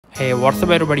Hey, what's up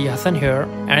everybody, Hassan here,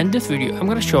 and in this video I'm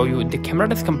gonna show you the camera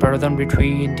test comparison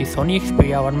between the Sony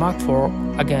Xperia 1 Mark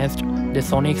IV against the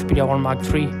Sony Xperia 1 Mark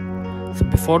III. So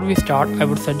before we start, I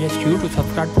would suggest you to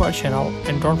subscribe to our channel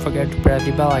and don't forget to press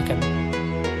the bell icon.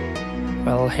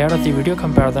 Well, here is the video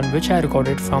comparison which I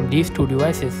recorded from these two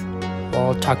devices.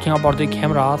 While talking about the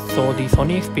cameras, so the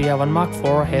Sony Xperia 1 Mark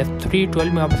IV has three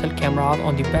 12MP cameras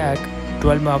on the back,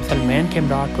 12MP main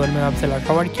camera, 12MP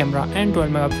ultra-wide camera and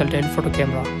 12MP telephoto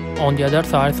camera. On the other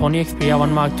side, Sony Xperia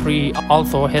 1 Mark III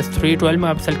also has three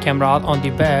 12MP cameras on the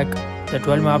back, the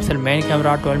 12MP main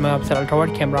camera, 12MP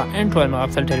ultra-wide camera and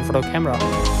 12MP telephoto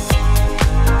camera.